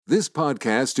This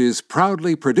podcast is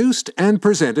proudly produced and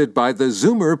presented by the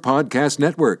Zoomer Podcast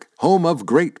Network, home of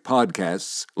great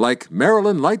podcasts like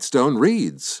Marilyn Lightstone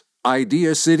Reads,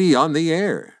 Idea City on the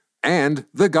Air, and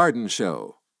The Garden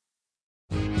Show.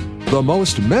 The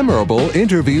most memorable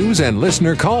interviews and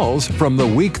listener calls from the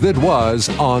week that was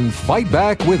on Fight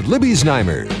Back with Libby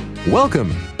Znaimer.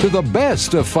 Welcome to the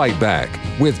best of Fight Back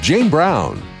with Jane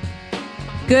Brown.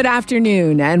 Good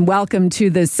afternoon and welcome to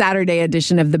the Saturday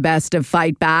edition of the Best of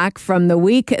Fight Back from the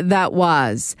week that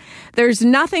was. There's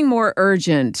nothing more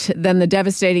urgent than the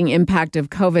devastating impact of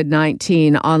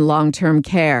COVID-19 on long-term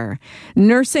care.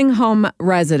 Nursing home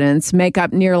residents make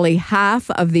up nearly half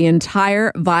of the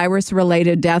entire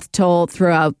virus-related death toll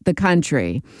throughout the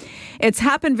country. It's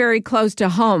happened very close to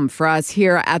home for us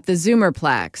here at the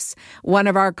Zoomerplex. One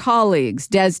of our colleagues,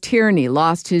 Des Tierney,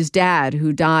 lost his dad,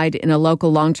 who died in a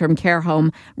local long-term care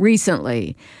home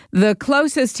recently. The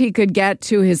closest he could get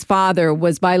to his father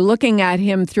was by looking at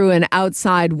him through an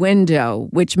outside window,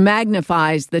 which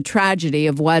magnifies the tragedy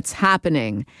of what's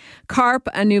happening. CARP,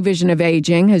 A New Vision of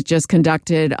Aging, has just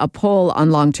conducted a poll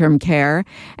on long-term care,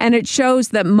 and it shows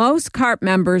that most CARP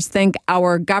members think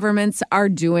our governments are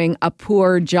doing a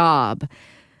poor job.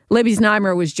 Libby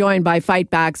Znaimer was joined by Fight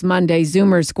Back's Monday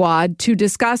Zoomer Squad to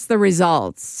discuss the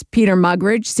results. Peter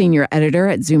Muggeridge, senior editor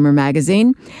at Zoomer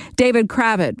Magazine, David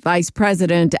Cravit, vice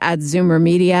president at Zoomer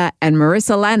Media, and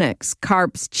Marissa Lennox,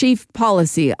 CARP's chief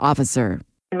policy officer.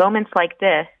 In moments like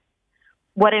this,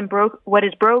 what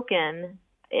is broken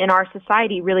in our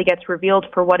society really gets revealed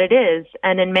for what it is,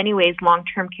 and in many ways,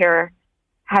 long-term care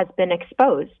has been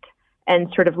exposed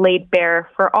and sort of laid bare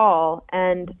for all,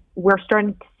 and we're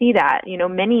starting to see that. You know,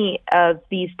 many of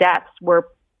these deaths were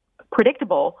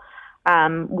predictable.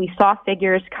 We saw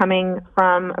figures coming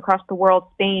from across the world,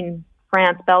 Spain,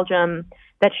 France, Belgium,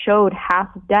 that showed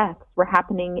half of deaths were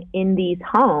happening in these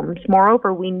homes.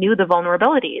 Moreover, we knew the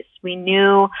vulnerabilities. We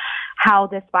knew how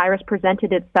this virus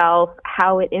presented itself,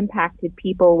 how it impacted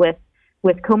people with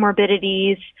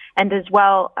comorbidities, and as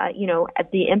well,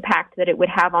 at the impact that it would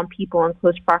have on people in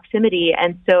close proximity.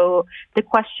 And so the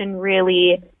question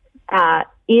really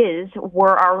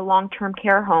were our long-term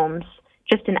care homes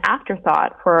just an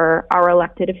afterthought for our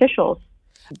elected officials?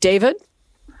 David?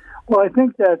 Well, I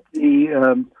think that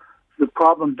the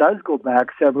problem does go back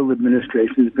several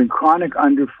administrations. There's been chronic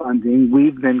underfunding.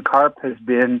 CARP has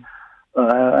been,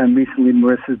 and recently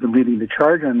Marissa's been leading the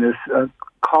charge on this,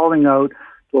 calling out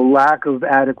the lack of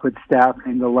adequate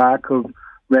staffing, the lack of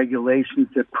regulations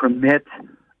that permit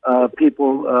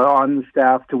people on the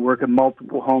staff to work in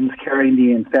multiple homes, carrying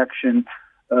the infection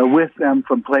with them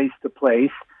from place to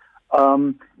place.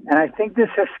 And I think this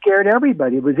has scared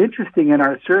everybody. It was interesting in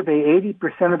our survey,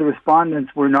 80% of the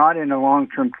respondents were not in a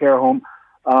long-term care home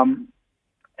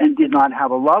and did not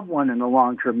have a loved one in a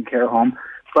long-term care home,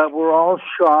 but we're all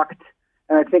shocked.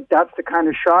 And I think that's the kind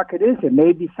of shock it is. It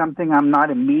may be something I'm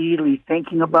not immediately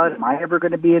thinking about. Am I ever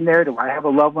going to be in there? Do I have a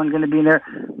loved one going to be in there?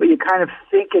 But you kind of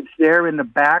think it's there in the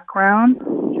background,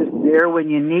 just there when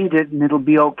you need it, and it'll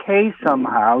be okay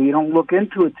somehow. You don't look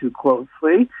into it too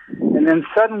closely. And then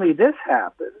suddenly this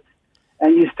happens.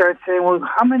 And you start saying, well,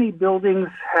 how many buildings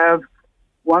have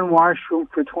one washroom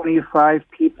for 25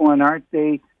 people, and aren't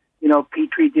they,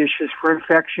 Petri dishes for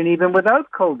infection even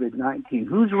without COVID-19?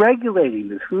 Who's regulating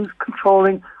this? Who's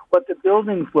controlling what the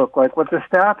buildings look like, what the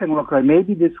staffing look like?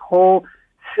 Maybe this whole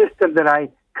system that I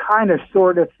kind of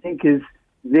sort of think is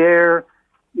there,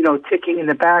 ticking in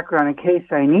the background in case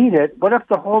I need it. What if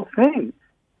the whole thing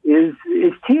is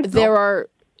teeth? There are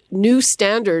new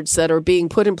standards that are being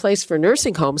put in place for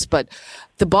nursing homes, but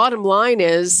the bottom line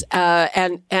is,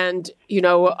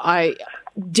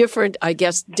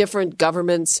 different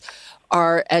governments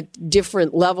are at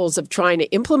different levels of trying to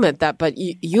implement that, but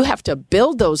you have to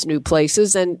build those new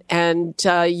places, and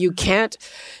you can't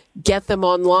get them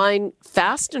online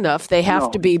fast enough. They have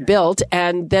to be built,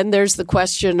 and then there's the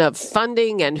question of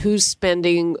funding and who's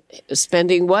spending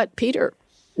what, Peter?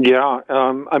 Yeah,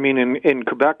 in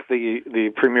Quebec,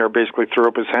 the premier basically threw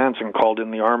up his hands and called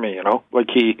in the army. Like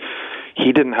he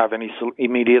didn't have any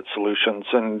immediate solutions,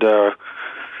 and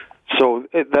so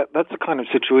that's the kind of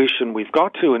situation we've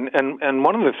got to. And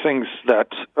one of the things that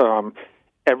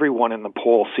everyone in the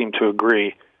poll seemed to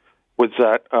agree was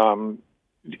that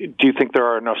do you think there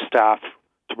are enough staff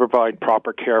to provide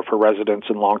proper care for residents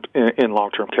in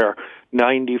long-term care?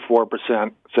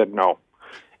 94% said no.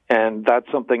 And that's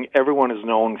something everyone has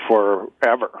known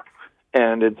forever,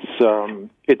 and it's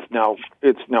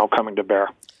now coming to bear.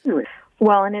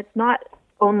 Well, and it's not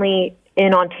only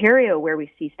in Ontario where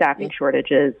we see staffing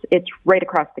shortages; it's right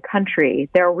across the country.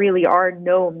 There really are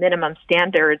no minimum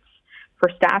standards for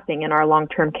staffing in our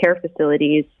long-term care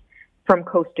facilities. from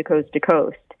coast to coast to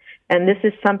coast. And this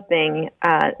is something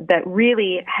that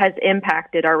really has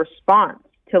impacted our response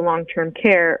to long-term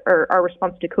care, or our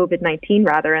response to COVID-19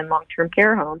 rather, in long-term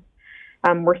care homes.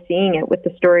 We're seeing it with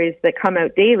the stories that come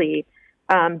out daily.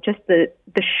 Just the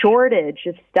shortage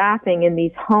of staffing in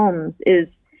these homes is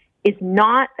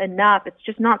not enough. It's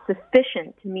just not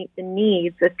sufficient to meet the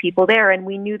needs of people there. And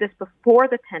we knew this before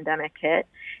the pandemic hit,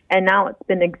 and now it's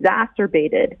been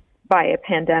exacerbated by a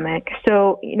pandemic.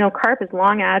 So, CARP has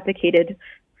long advocated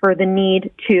for the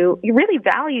need to really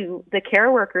value the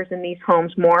care workers in these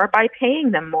homes more by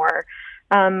paying them more.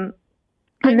 And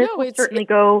this will certainly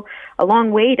go a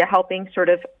long way to helping sort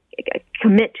of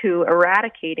commit to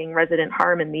eradicating resident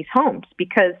harm in these homes,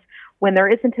 because when there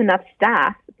isn't enough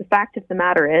staff, the fact of the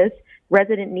matter is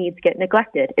resident needs get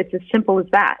neglected. It's as simple as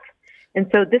that. And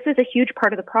so this is a huge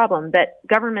part of the problem that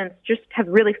governments just have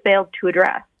really failed to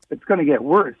address. It's going to get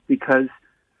worse because,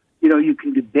 you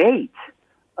can debate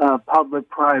public,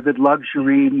 private,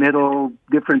 luxury, middle,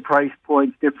 different price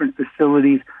points, different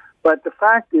facilities. But the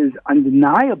fact is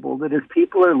undeniable that as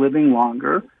people are living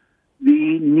longer,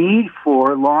 the need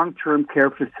for long-term care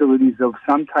facilities of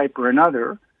some type or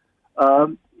another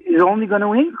is only going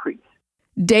to increase.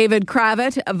 David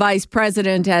Cravit, Vice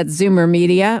President at Zoomer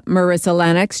Media, Marissa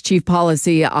Lennox, Chief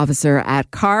Policy Officer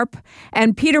at CARP,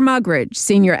 and Peter Muggeridge,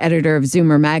 Senior Editor of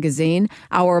Zoomer Magazine,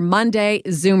 our Monday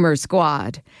Zoomer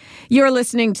Squad. You're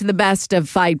listening to the best of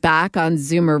Fight Back on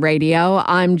Zoomer Radio.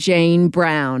 I'm Jane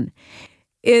Brown.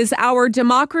 Is our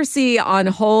democracy on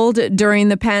hold during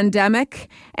the pandemic?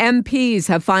 MPs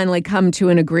have finally come to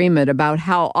an agreement about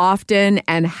how often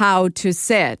and how to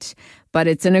sit, but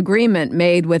it's an agreement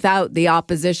made without the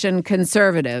opposition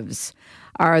Conservatives.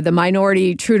 Are the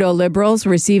minority Trudeau Liberals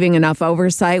receiving enough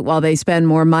oversight while they spend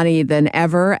more money than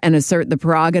ever and assert the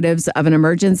prerogatives of an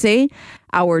emergency?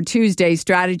 Our Tuesday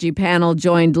strategy panel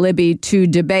joined Libby to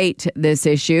debate this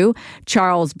issue.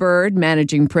 Charles Bird,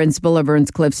 Managing Principal of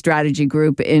Earnscliffe Strategy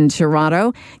Group in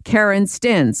Toronto. Karen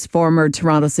Stintz, former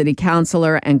Toronto City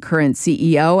Councillor and current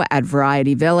CEO at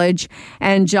Variety Village.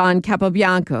 And John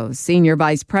Capobianco, Senior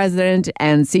Vice President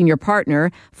and Senior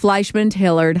Partner, Fleischman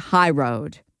Hillard High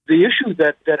Road. The issue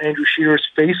that Andrew Scheer is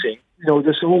facing,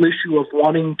 this whole issue of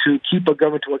wanting to keep a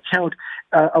government to account,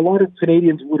 a lot of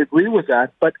Canadians would agree with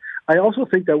that. But I also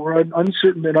think that we're in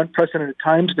uncertain and unprecedented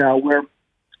times now where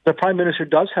the Prime Minister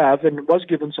does have and was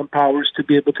given some powers to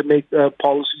be able to make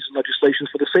policies and legislations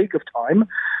for the sake of time,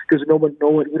 because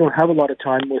we don't have a lot of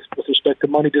time with respect to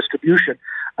money distribution.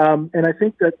 And I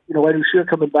think that, Andrew Scheer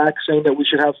coming back saying that we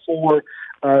should have 4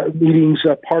 meetings,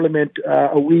 Parliament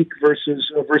a week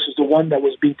versus the one that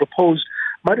was being proposed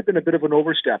might have been a bit of an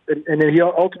overstep. And then he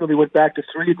ultimately went back to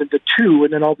 3, then to 2,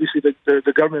 and then obviously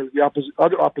the government,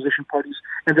 other opposition parties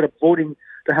ended up voting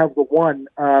to have the 1.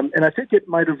 And I think it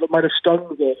might have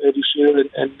stung the Scheer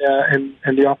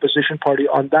and the opposition party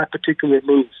on that particular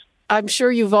move. I'm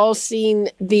sure you've all seen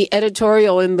the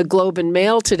editorial in the Globe and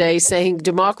Mail today saying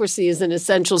democracy is an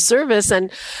essential service.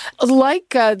 And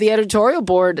like the editorial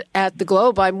board at the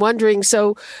Globe, I'm wondering,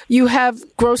 so you have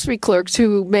grocery clerks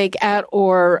who make at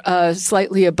or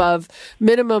slightly above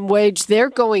minimum wage. They're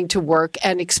going to work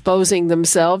and exposing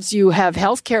themselves. You have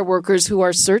healthcare workers who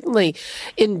are certainly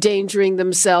endangering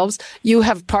themselves. You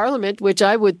have Parliament, which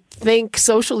I would think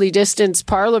socially distanced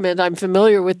Parliament. I'm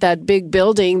familiar with that big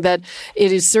building, that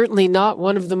it is certainly not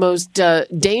one of the most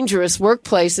dangerous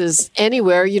workplaces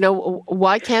anywhere.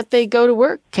 Why can't they go to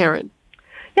work, Karen?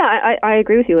 Yeah, I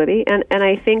agree with you, Libby. And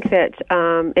I think that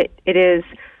it is,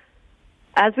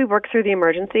 as we work through the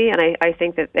emergency, and I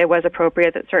think that it was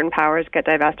appropriate that certain powers get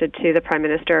divested to the Prime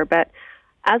Minister, but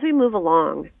as we move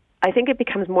along, I think it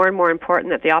becomes more and more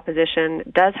important that the opposition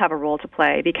does have a role to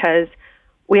play, because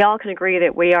we all can agree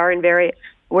that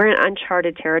we're in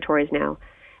uncharted territories now.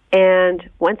 And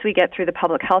once we get through the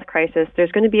public health crisis,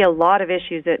 there's going to be a lot of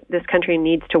issues that this country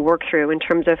needs to work through in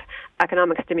terms of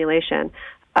economic stimulation,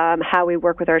 how we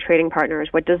work with our trading partners,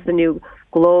 what does the new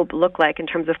globe look like in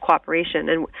terms of cooperation.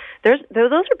 And those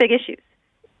are big issues.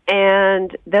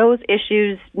 And those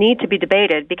issues need to be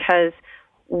debated, because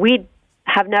we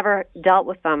have never dealt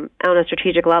with them on a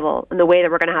strategic level in the way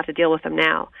that we're going to have to deal with them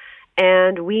now.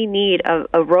 And we need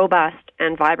a robust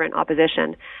and vibrant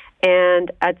opposition.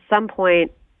 And at some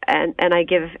point, and I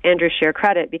give Andrew Scheer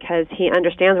credit because he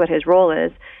understands what his role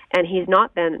is, and he's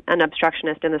not been an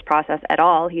obstructionist in this process at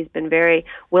all. He's been very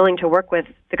willing to work with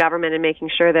the government in making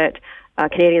sure that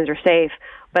Canadians are safe.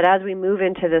 But as we move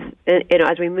into this,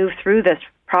 as we move through this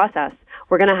process,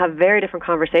 we're going to have very different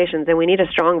conversations, and we need a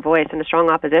strong voice and a strong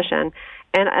opposition.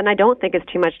 And I don't think it's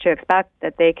too much to expect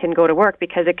that they can go to work,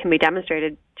 because it can be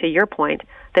demonstrated, to your point,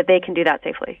 that they can do that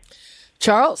safely.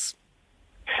 Charles?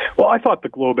 Well, I thought the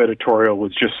Globe editorial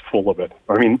was just full of it.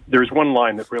 I mean, there's one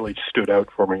line that really stood out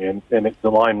for me, and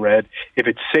the line read, "If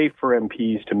it's safe for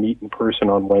MPs to meet in person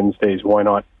on Wednesdays, why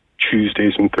not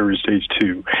Tuesdays and Thursdays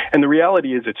too?" And the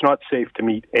reality is it's not safe to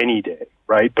meet any day,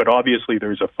 right? But obviously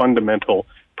there's a fundamental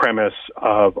premise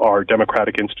of our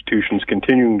democratic institutions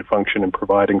continuing to function and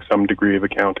providing some degree of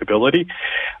accountability.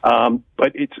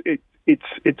 But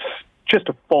it's just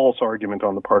a false argument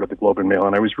on the part of the Globe and Mail,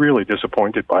 and I was really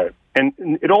disappointed by it. And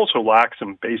it also lacks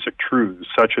some basic truths,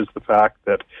 such as the fact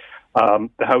that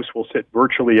the House will sit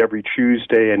virtually every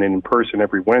Tuesday and in person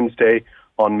every Wednesday.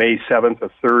 On May 7th, a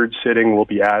third sitting will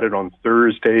be added on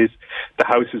Thursdays. The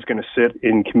House is going to sit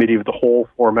in committee of the whole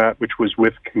format, which was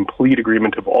with complete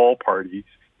agreement of all parties,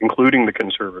 including the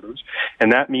Conservatives.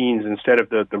 And that means instead of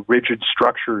the rigid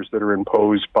structures that are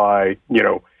imposed by,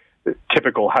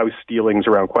 typical House dealings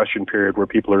around question period where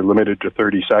people are limited to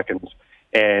 30 seconds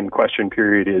and question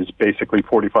period is basically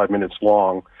 45 minutes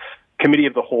long, Committee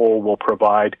of the Whole will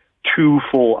provide 2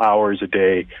 full hours a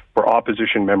day for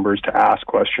opposition members to ask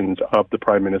questions of the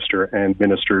Prime Minister and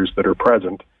ministers that are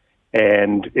present.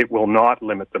 And it will not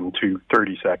limit them to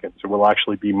 30 seconds. It will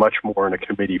actually be much more in a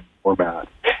committee format.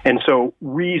 And so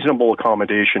reasonable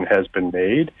accommodation has been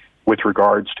made with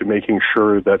regards to making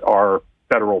sure that our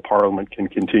federal parliament can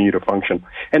continue to function.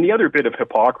 And the other bit of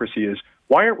hypocrisy is,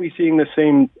 why aren't we seeing the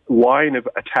same line of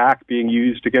attack being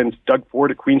used against Doug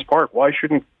Ford at Queen's Park? Why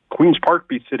shouldn't Queen's Park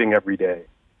be sitting every day?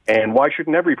 And why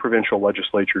shouldn't every provincial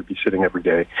legislature be sitting every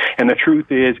day? And the truth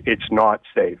is, it's not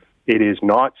safe. It is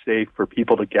not safe for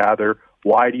people to gather.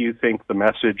 Why do you think the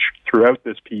message throughout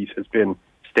this piece has been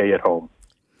stay at home?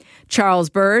 Charles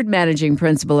Bird, Managing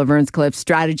Principal of Earnscliffe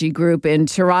Strategy Group in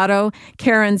Toronto.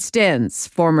 Karen Stintz,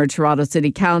 former Toronto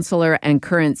City Councillor and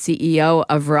current CEO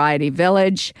of Variety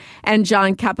Village. And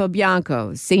John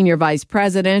Capobianco, Senior Vice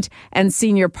President and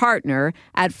Senior Partner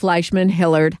at Fleischman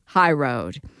Hillard High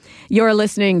Road. You're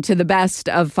listening to the best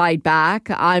of Fight Back.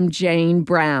 I'm Jane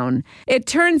Brown. It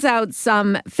turns out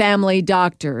some family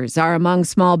doctors are among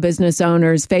small business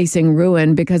owners facing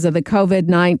ruin because of the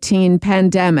COVID-19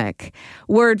 pandemic.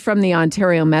 Word from the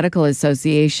Ontario Medical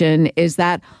Association is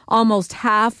that almost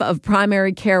half of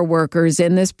primary care workers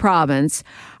in this province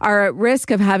are at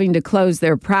risk of having to close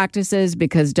their practices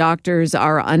because doctors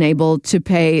are unable to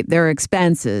pay their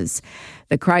expenses.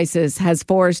 The crisis has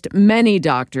forced many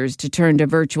doctors to turn to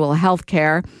virtual health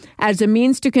care as a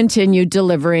means to continue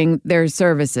delivering their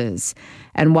services.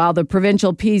 And while the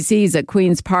provincial PCs at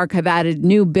Queen's Park have added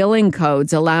new billing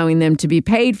codes allowing them to be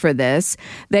paid for this,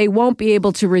 they won't be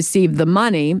able to receive the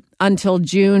money until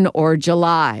June or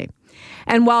July.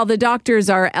 And while the doctors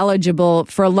are eligible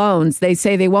for loans, they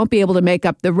say they won't be able to make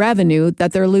up the revenue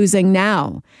that they're losing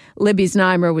now. Libby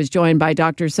Znaimer was joined by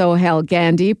Dr. Sohail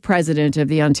Gandhi, president of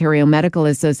the Ontario Medical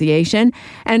Association,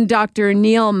 and Dr.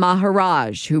 Neil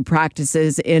Maharaj, who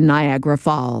practices in Niagara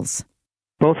Falls.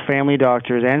 Both family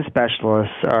doctors and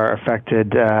specialists are affected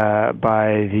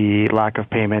by the lack of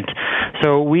payment.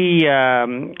 So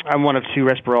I'm one of 2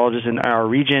 respirologists in our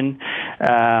region,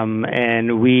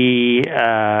 and we,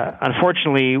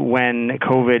 unfortunately, when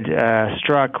COVID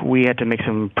struck, we had to make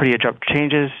some pretty abrupt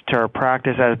changes to our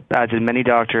practice, as did many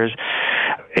doctors.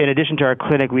 In addition to our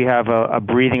clinic, we have a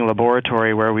breathing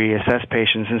laboratory where we assess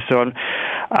patients. And so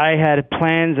I had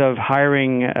plans of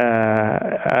hiring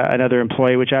another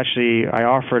employee, which actually I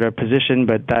offered a position,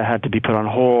 but that had to be put on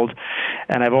hold.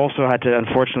 And I've also had to,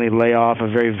 unfortunately, lay off a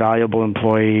very valuable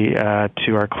employee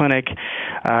to our clinic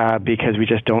because we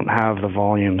just don't have the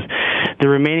volumes. The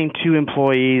remaining 2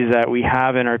 employees that we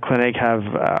have in our clinic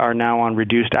are now on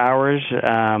reduced hours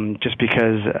just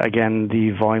because, again,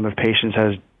 the volume of patients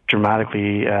has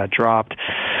dramatically dropped.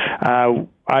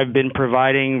 I've been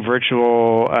providing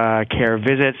virtual care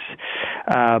visits,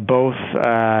 both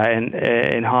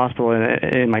in hospital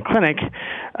and in my clinic,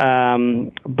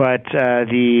 but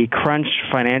the crunch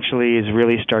financially is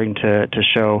really starting to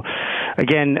show.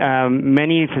 Again,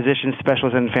 many physicians,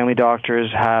 specialists, and family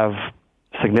doctors have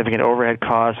significant overhead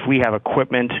costs. We have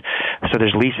equipment, so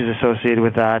there's leases associated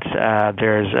with that.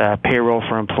 There's payroll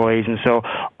for employees, and so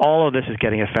all of this is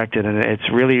getting affected, and it's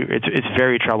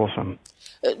very troublesome.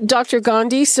 Dr.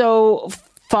 Gandhi, so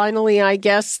finally, I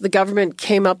guess the government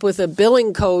came up with a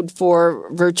billing code for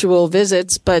virtual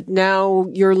visits, but now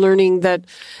you're learning that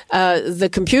the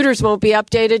computers won't be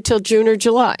updated till June or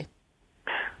July.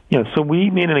 Yeah, so we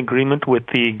made an agreement with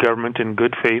the government in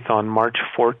good faith on March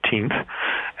 14th,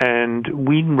 and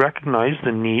we recognize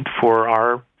the need for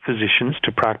our physicians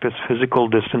to practice physical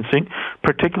distancing,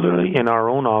 particularly in our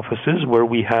own offices where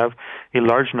we have a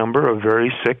large number of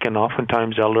very sick and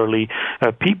oftentimes elderly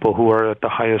people who are at the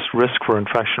highest risk for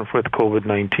infection with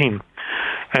COVID-19.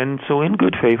 And so in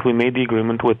good faith, we made the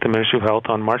agreement with the Ministry of Health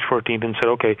on March 14th and said,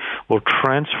 okay, we'll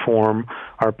transform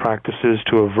our practices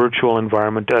to a virtual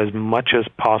environment as much as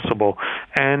possible.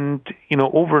 And,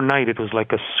 overnight it was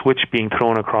like a switch being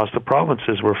thrown across the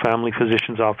provinces where family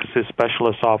physicians' offices,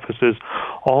 specialist offices,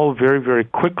 all very, very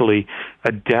quickly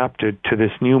adapted to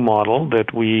this new model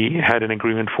that we had an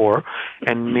agreement for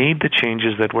and made the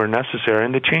changes that were necessary.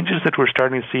 And the changes that we're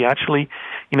starting to see, actually,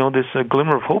 there's a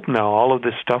glimmer of hope now. All of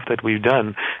this stuff that we've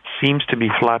done seems to be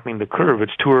flattening the curve.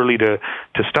 It's too early to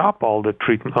stop all the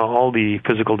treatment, all the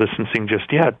physical distancing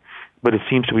just yet, but it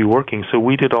seems to be working. So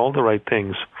we did all the right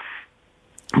things.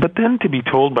 But then to be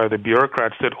told by the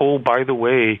bureaucrats that, oh, by the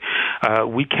way,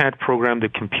 we can't program the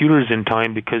computers in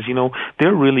time because,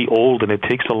 they're really old and it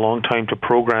takes a long time to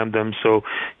program them, so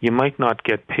you might not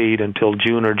get paid until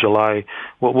June or July.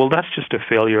 Well, that's just a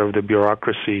failure of the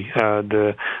bureaucracy.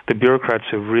 The bureaucrats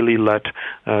have really let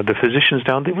the physicians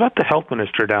down. They've let the health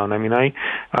minister down. I mean,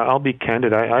 I'll be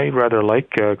candid. I rather like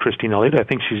Christine Elliott. I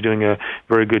think she's doing a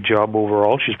very good job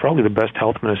overall. She's probably the best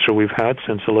health minister we've had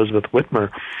since Elizabeth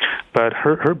Whitmer. But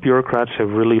her bureaucrats have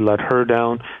really let her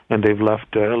down, and they've let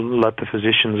the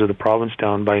physicians of the province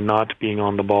down by not being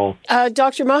on the ball.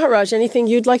 Dr. Maharaj, anything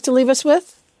you'd like to leave us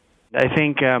with? I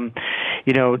think, to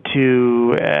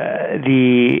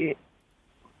the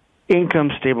income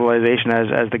stabilization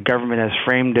as the government has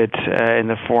framed it in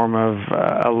the form of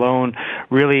a loan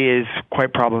really is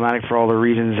quite problematic for all the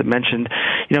reasons it mentioned.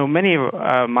 Many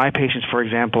of my patients, for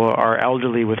example, are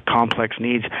elderly with complex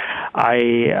needs.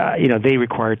 They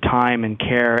require time and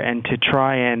care, and to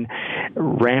try and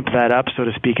ramp that up, so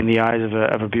to speak, in the eyes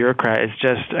of a bureaucrat is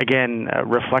just, again,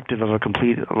 reflective of a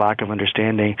complete lack of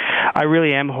understanding. I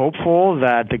really am hopeful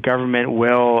that the government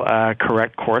will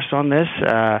correct course on this.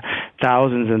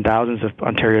 Thousands and thousands of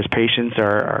Ontario's patients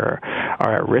are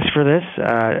at risk for this,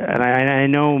 and I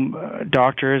know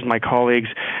doctors, my colleagues,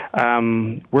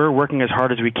 we're working as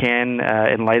hard as we can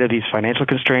in light of these financial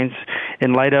constraints,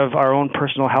 in light of our own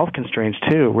personal health constraints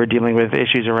too. We're dealing with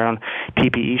issues around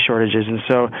PPE shortages, and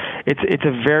so it's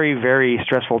a very, very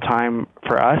stressful time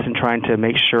for us in trying to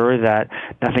make sure that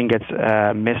nothing gets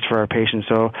missed for our patients.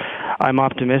 So I'm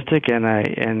optimistic and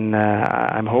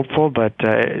I'm hopeful, but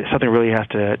something really has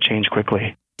to change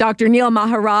quickly. Dr. Neil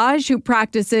Maharaj, who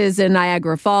practices in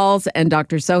Niagara Falls, and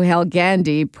Dr. Sohail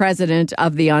Gandhi, president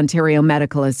of the Ontario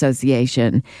Medical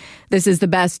Association. This is the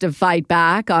Best of Fight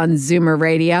Back on Zoomer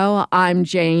Radio. I'm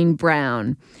Jane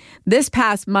Brown. This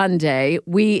past Monday,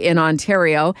 we in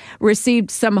Ontario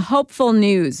received some hopeful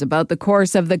news about the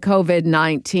course of the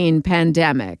COVID-19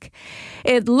 pandemic.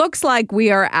 It looks like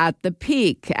we are at the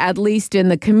peak, at least in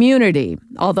the community,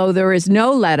 although there is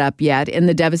no let-up yet in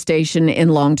the devastation in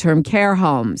long-term care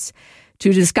homes.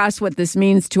 To discuss what this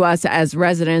means to us as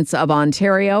residents of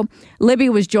Ontario, Libby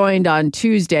was joined on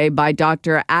Tuesday by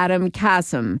Dr. Adam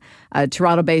Kassam, a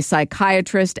Toronto-based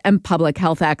psychiatrist and public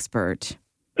health expert.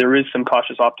 There is some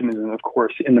cautious optimism, of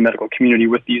course, in the medical community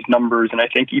with these numbers. And I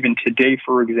think even today,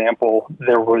 for example,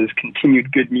 there was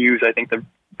continued good news. I think the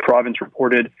province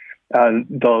reported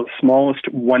the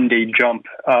smallest one-day jump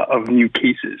of new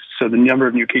cases. So the number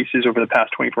of new cases over the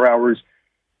past 24 hours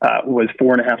was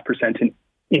 4.5%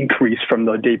 increase from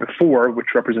the day before, which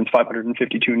represents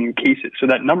 552 new cases. So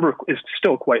that number is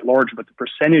still quite large, but the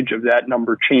percentage of that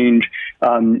number change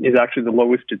is actually the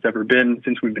lowest it's ever been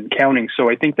since we've been counting.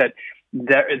 So I think that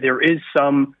there is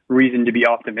some reason to be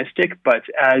optimistic, but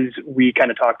as we kind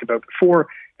of talked about before,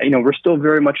 we're still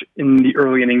very much in the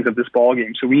early innings of this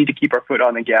ballgame. So we need to keep our foot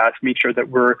on the gas, make sure that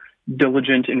we're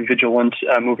diligent and vigilant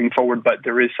moving forward. But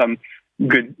there is some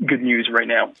good news right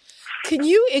now. Can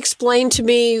you explain to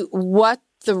me what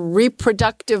the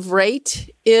reproductive rate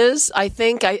is? I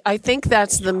think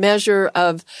that's the measure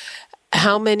of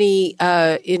how many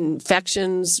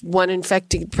infections one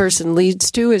infected person leads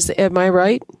to. Am I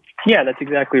right? Yeah, that's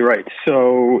exactly right.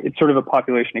 So it's sort of a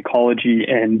population ecology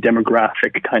and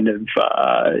demographic kind of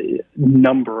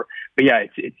number. But yeah,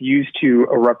 it's used to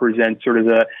represent sort of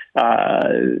the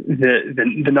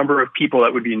number of people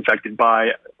that would be infected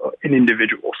by an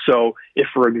individual. So if,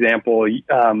 for example,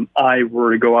 I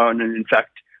were to go out and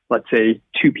infect, let's say,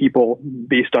 2 people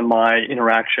based on my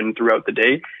interaction throughout the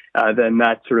day, then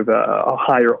that's sort of a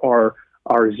higher R0,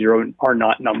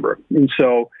 R0 number. And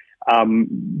so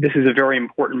this is a very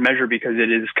important measure because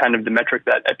it is kind of the metric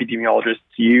that epidemiologists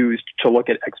use to look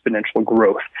at exponential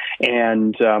growth.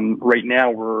 And right now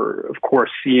we're, of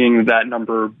course, seeing that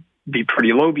number be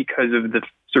pretty low because of the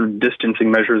sort of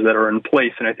distancing measures that are in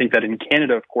place. And I think that in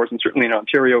Canada, of course, and certainly in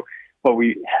Ontario, what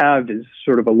we have is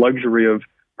sort of a luxury of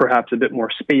perhaps a bit more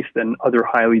space than other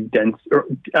highly dense or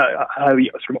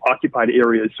highly sort of occupied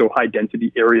areas, so high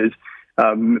density areas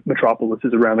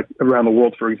metropolises around the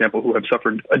world, for example, who have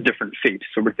suffered a different fate.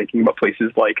 So we're thinking about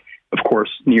places like, of course,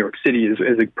 New York City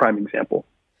is a prime example.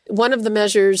 One of the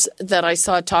measures that I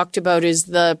saw talked about is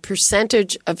the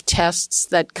percentage of tests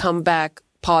that come back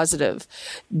positive.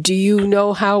 Do you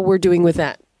know how we're doing with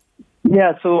that?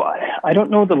 Yeah, so I don't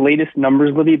know the latest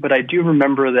numbers, Libby, but I do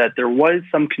remember that there was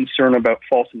some concern about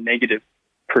false negative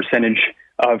percentage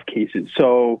of cases.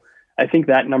 So I think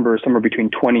that number is somewhere between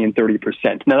 20 and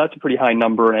 30%. Now, that's a pretty high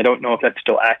number, and I don't know if that's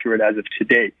still accurate as of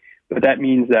today. But that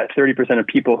means that 30% of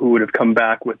people who would have come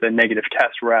back with a negative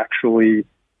test were actually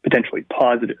potentially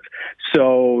positive.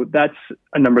 So that's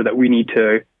a number that we need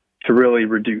to really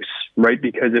reduce, right?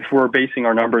 Because if we're basing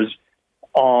our numbers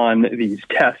on these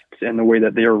tests and the way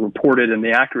that they are reported and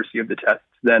the accuracy of the tests,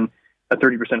 then a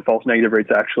 30% false negative rate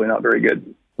is actually not very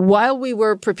good. While we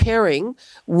were preparing,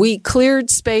 we cleared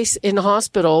space in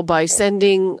hospital by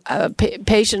sending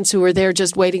patients who were there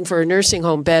just waiting for a nursing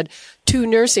home bed to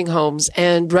nursing homes.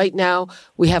 And right now,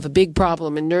 we have a big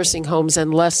problem in nursing homes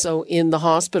and less so in the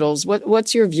hospitals.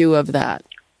 What's your view of that?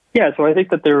 Yeah, so I think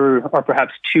that there are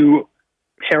perhaps two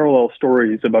parallel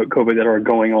stories about COVID that are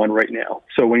going on right now.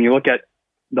 So when you look at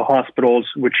the hospitals,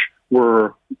 which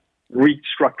were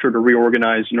restructured or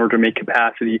reorganized in order to make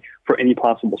capacity for any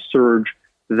possible surge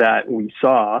that we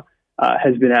saw,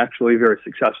 has been actually very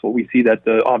successful. We see that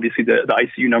obviously the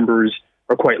ICU numbers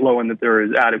are quite low and that there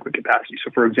is adequate capacity.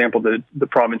 So, for example, the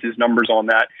province's numbers on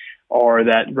that are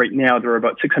that right now there are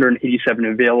about 687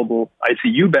 available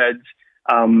ICU beds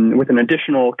with an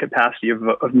additional capacity of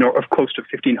close to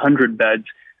 1,500 beds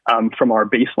from our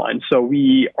baseline. So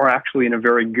we are actually in a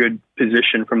very good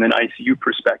position from an ICU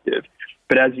perspective.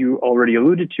 But as you already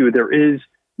alluded to, there is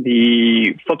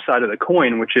the flip side of the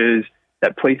coin, which is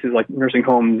that places like nursing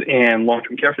homes and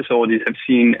long-term care facilities have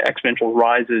seen exponential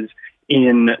rises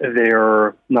in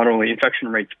their not only infection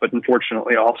rates, but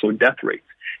unfortunately also death rates.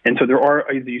 And so there are,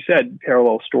 as you said,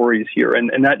 parallel stories here.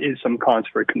 And that is some cause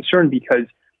for concern because,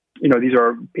 these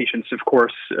are patients, of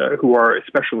course, who are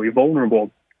especially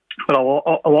vulnerable. But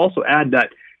I'll also add that,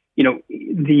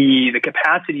 the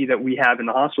capacity that we have in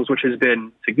the hospitals, which has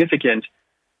been significant,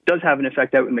 does have an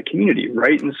effect out in the community,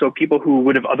 right? And so people who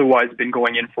would have otherwise been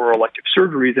going in for elective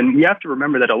surgeries, and we have to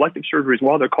remember that elective surgeries,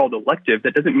 while they're called elective,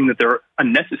 that doesn't mean that they're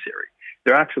unnecessary.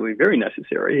 They're actually very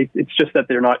necessary. It's just that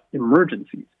they're not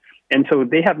emergencies. And so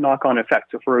they have knock-on effects.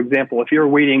 So, for example, if you're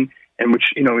waiting, and which,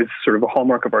 is sort of a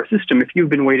hallmark of our system, if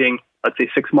you've been waiting, let's say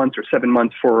 6 months or 7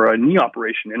 months for a knee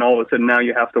operation, and all of a sudden now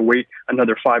you have to wait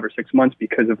another 5 or 6 months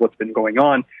because of what's been going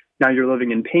on, now you're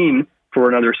living in pain for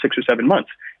another 6 or 7 months.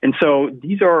 And so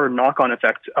these are knock-on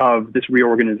effects of this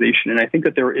reorganization. And I think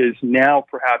that there is now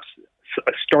perhaps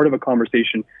a start of a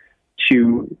conversation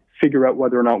to figure out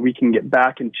whether or not we can get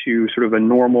back into sort of a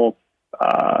normal,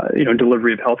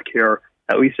 delivery of healthcare,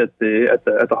 at least at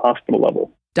the hospital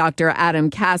level. Dr. Adam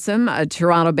Kassam, a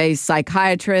Toronto-based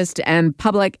psychiatrist and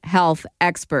public health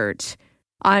expert.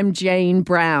 I'm Jane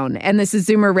Brown, and this is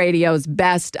Zoomer Radio's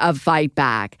Best of Fight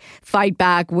Back. Fight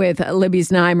Back with Libby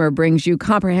Znaimer brings you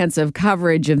comprehensive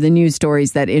coverage of the news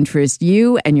stories that interest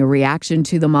you and your reaction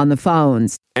to them on the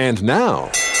phones. And now,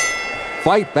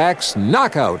 Fight Back's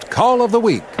Knockout Call of the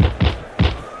Week.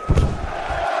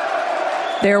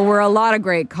 There were a lot of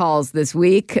great calls this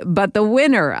week, but the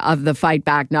winner of the Fight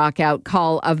Back Knockout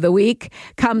Call of the Week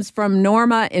comes from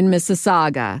Norma in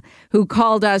Mississauga, who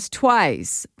called us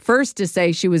twice. First to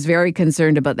say she was very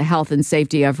concerned about the health and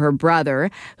safety of her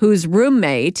brother, whose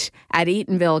roommate at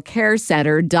Eatonville Care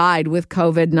Center died with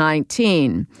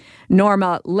COVID-19.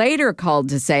 Norma later called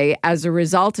to say, as a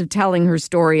result of telling her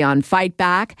story on Fight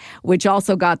Back, which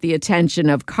also got the attention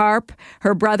of CARP,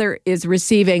 her brother is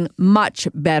receiving much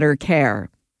better care.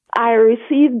 I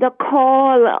received a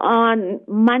call on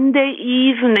Monday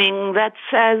evening that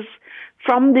says,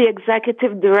 from the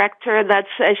executive director, that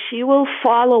says she will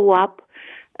follow up.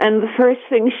 And the first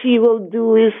thing she will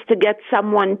do is to get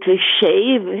someone to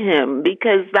shave him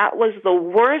because that was the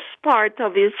worst part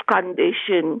of his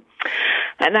condition.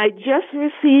 And I just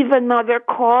received another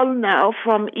call now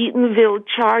from Eatonville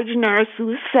charge nurse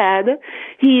who said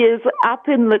he is up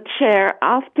in the chair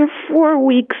after 4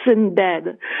 weeks in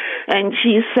bed. And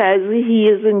she says he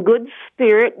is in good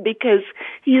spirit because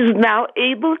he's now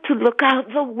able to look out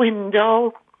the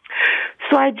window.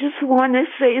 So I just want to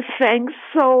say thanks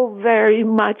so very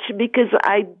much because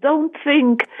I don't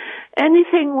think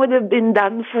anything would have been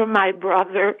done for my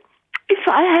brother if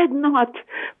I had not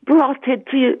brought it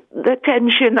to the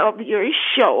attention of your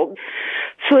show.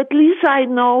 So at least I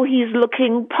know he's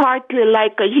looking partly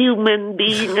like a human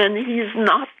being and he's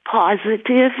not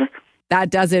positive. That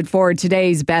does it for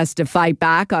today's Best of Fight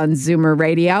Back on Zoomer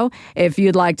Radio. If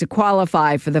you'd like to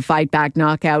qualify for the Fight Back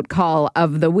Knockout Call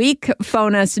of the Week,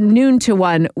 phone us noon to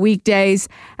 1 weekdays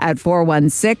at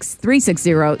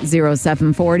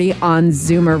 416-360-0740 on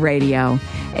Zoomer Radio,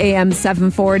 AM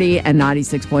 740 and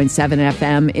 96.7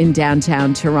 FM in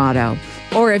downtown Toronto.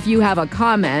 Or if you have a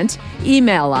comment,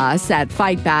 email us at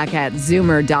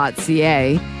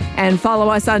fightback@zoomer.ca. And follow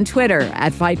us on Twitter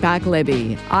at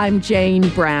FightbackLibby. I'm Jane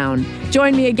Brown.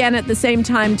 Join me again at the same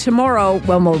time tomorrow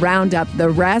when we'll round up the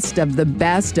rest of the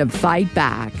Best of Fight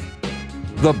Back.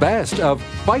 The Best of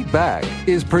Fight Back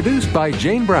is produced by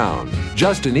Jane Brown,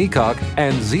 Justin Eacock,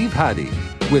 and Zeev Hadi,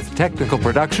 with technical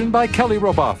production by Kelly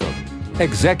Robotham.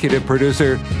 Executive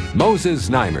producer, Moses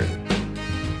Znaimer.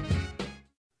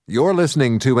 You're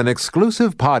listening to an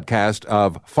exclusive podcast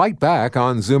of Fight Back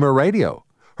on Zoomer Radio.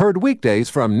 Heard weekdays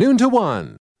from noon to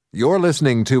 1. You're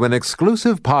listening to an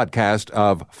exclusive podcast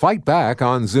of Fight Back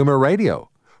on Zoomer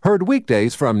Radio. Heard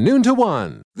weekdays from noon to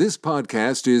 1. This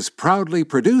podcast is proudly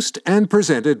produced and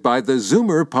presented by the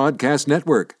Zoomer Podcast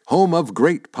Network, home of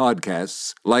great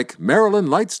podcasts like Marilyn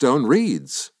Lightstone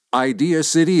Reads, Idea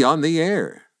City on the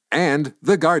Air, and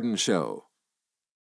The Garden Show.